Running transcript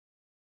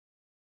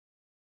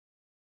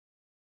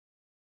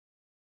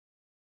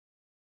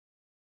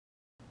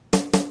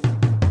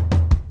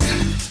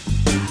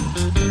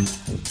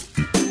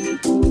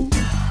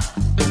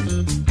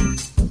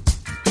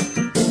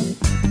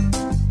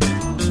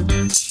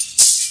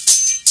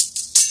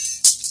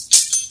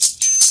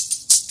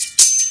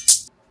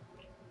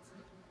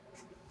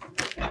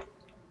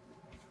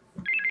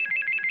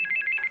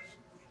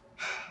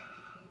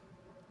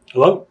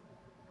Hello?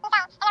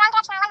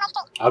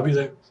 I'll be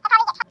there.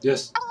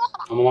 Yes,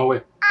 I'm on my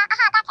way.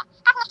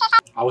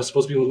 I was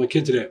supposed to be with my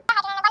kid today.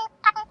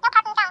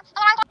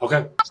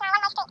 Okay.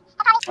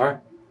 All right.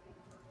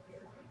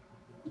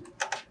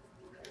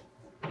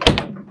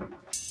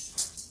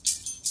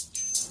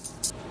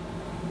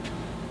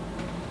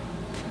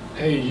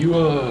 Hey, you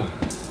gonna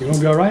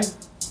be all right?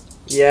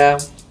 Yeah.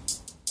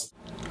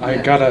 I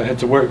gotta head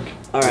to work.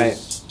 All right.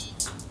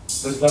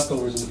 There's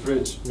leftovers in the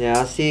fridge. Yeah,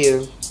 I'll see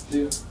you. See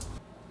you.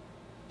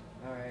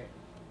 All right.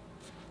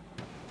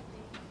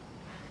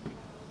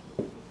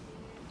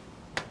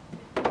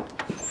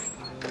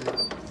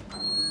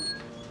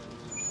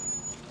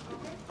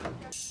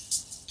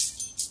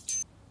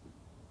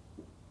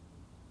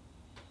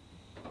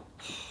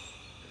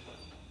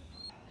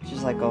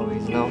 Just like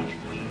always, no?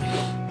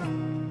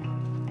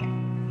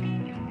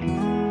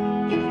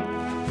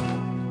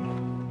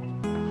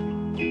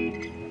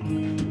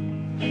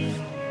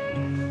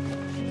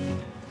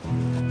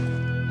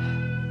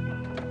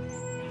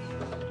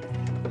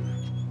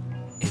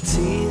 It's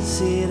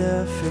easy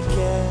to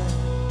forget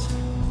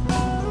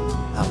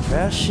how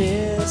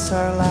precious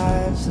our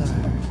lives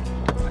are.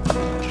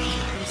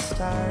 The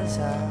stars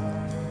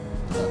are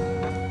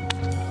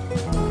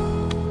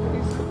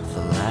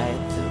the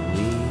light that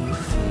we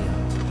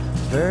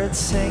feel. Birds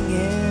singing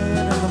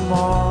in the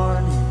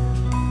morning,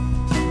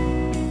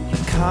 the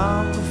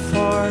calm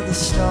before the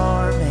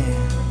storm,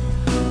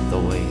 and the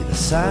way the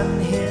sun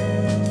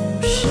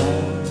hits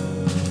shine.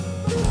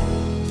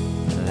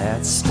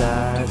 That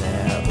star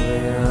that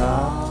we're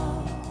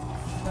all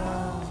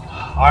from.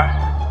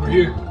 Alright, we're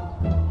here.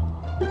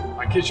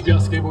 My kid should be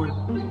out skateboarding.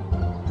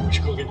 We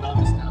should go get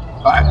NOMMIS now.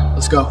 Alright,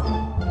 let's go.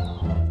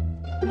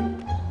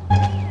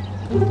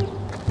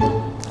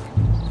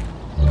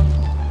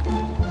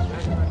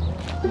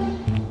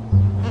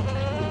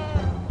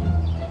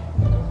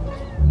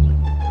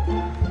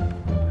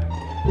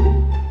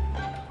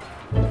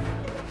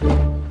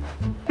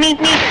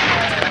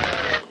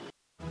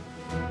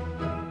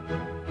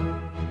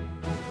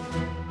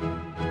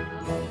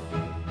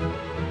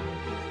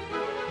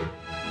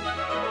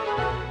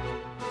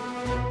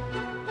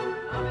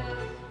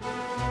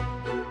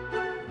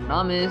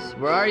 NOMMIS,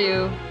 where are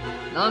you?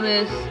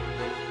 NOMMIS!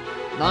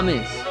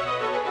 NOMMIS!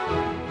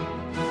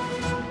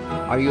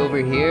 Are you over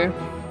here?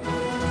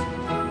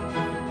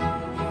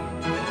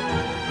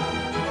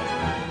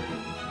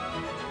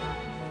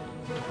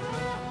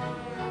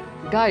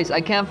 Guys,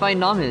 I can't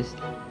find NOMMIS.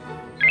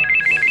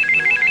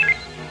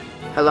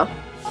 Hello?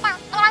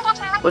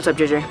 What's up,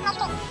 JJ?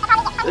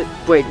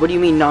 Wait, what do you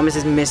mean NOMMIS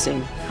is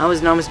missing? How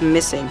is NOMMIS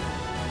missing?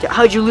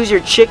 How'd you lose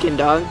your chicken,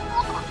 dog?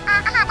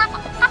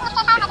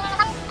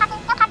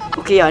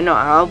 Okay, yeah, no,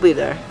 I'll be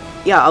there.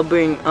 Yeah, I'll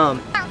bring Chloe.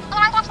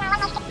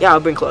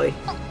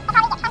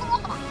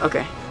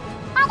 Okay.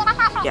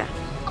 Yeah.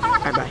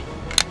 Alright, bye.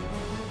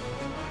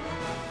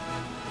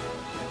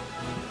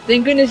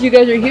 Thank goodness you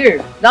guys are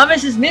here.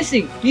 NOMMIS is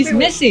missing. He's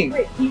missing.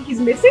 Wait,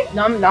 he's missing?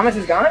 NOMMIS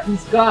is gone?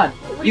 He's gone.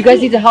 You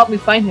guys need to help me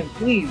find him,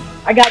 please.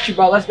 I got you,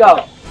 bro. Let's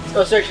go. Let's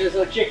go search for this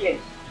little chicken.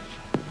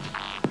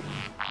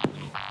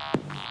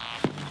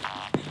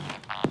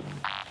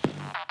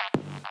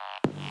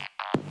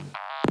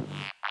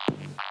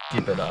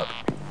 Keep it up.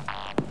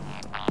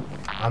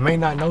 I may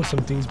not know some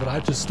things, but I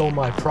just stole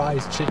my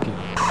prize chicken.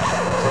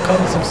 So cut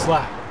me some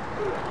slack.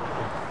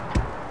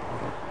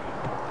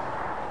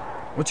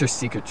 What's your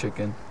secret,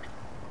 chicken?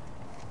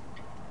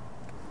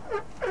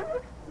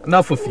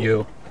 Enough with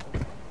you.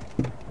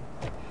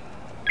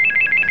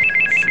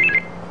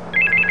 Shoot.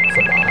 It's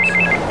the boss.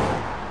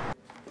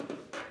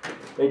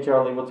 Hey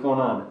Charlie, what's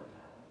going on?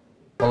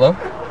 Hello?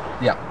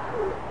 Yeah,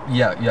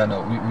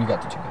 no, we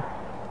got the chicken.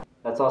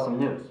 That's awesome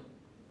news.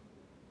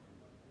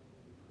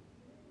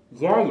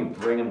 Yeah, you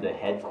bring him to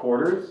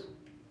headquarters?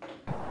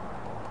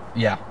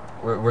 Yeah,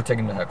 we're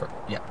taking the headquarters.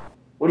 Yeah.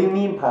 What do you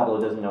mean Pablo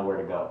doesn't know where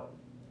to go?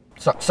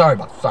 Sorry,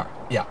 boss. Sorry.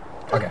 Yeah.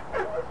 Okay.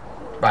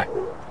 Bye.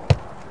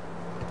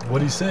 What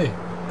do you say?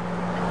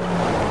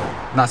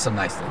 Not some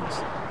nice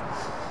things.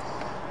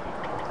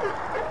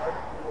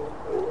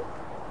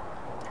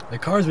 The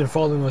car's been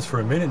following us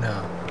for a minute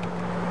now.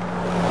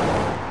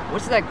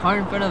 What's that car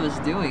in front of us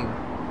doing?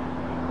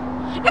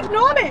 It's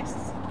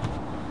NOMMIS!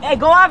 Hey,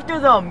 go after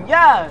them!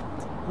 Yeah!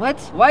 What?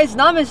 Why is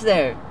NOMMIS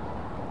there?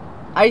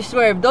 I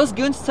swear, if those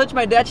goons touch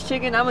my dad's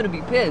chicken, I'm gonna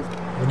be pissed.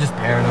 We're just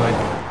paranoid.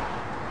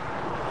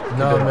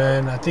 No,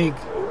 man, I think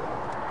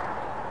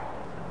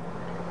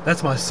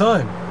that's my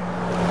son.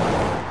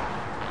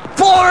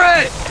 For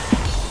it!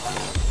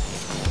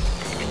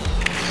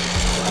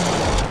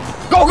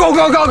 Go!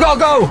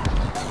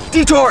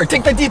 Detour!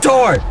 Take the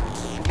detour!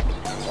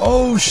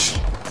 Oh,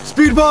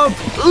 speed bump!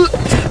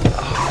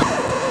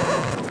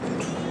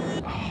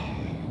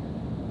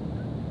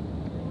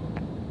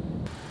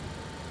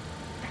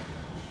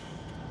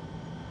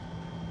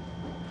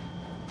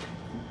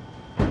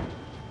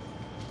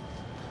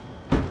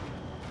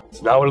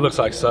 It's not what it looks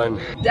like, son.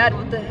 Dad,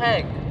 what the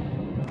heck?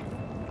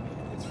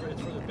 It's for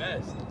the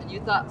best. And you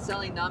thought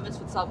selling NOMMIS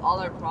would solve all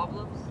our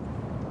problems?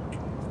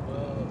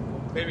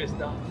 Maybe it's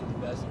not.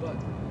 Best of luck.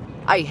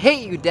 I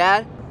hate you,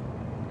 Dad.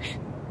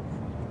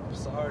 I'm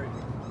sorry.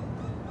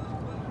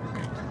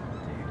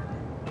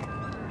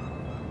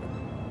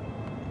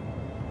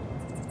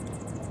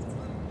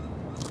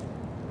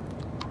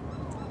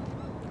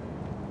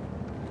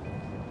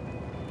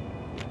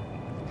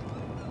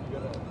 You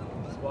gonna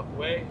just walk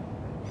away?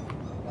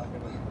 I'm not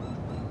gonna.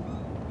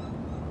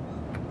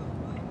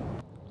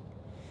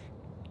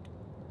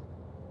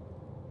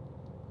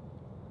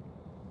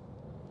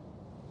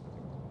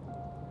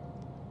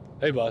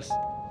 Hey, boss.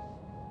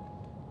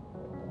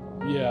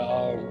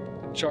 Yeah,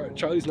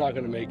 Charlie's not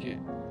gonna make it.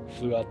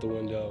 Flew out the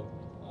window.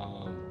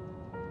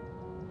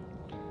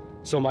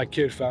 So my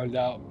kid found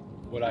out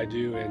what I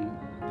do, and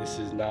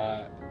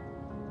I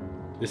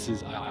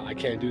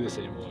can't do this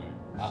anymore.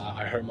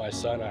 I hurt my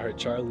son, I hurt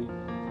Charlie.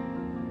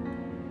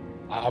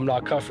 I'm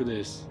not cut for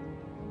this.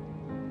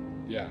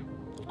 Yeah,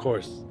 of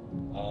course.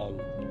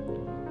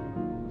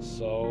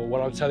 So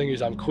what I'm telling you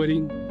is I'm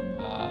quitting.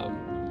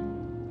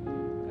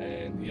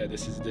 And yeah,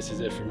 this is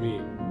it for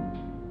me.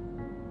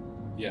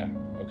 Yeah,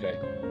 okay.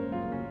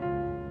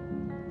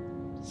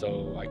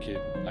 So I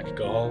could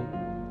go home.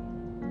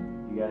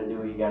 You gotta do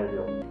what you gotta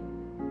do.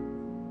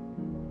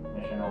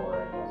 Mission over,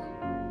 I guess.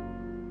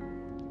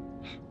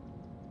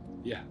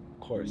 Yeah, of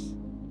course.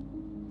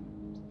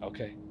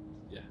 Okay,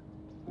 yeah.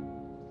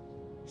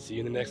 See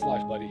you in the next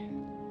life, buddy.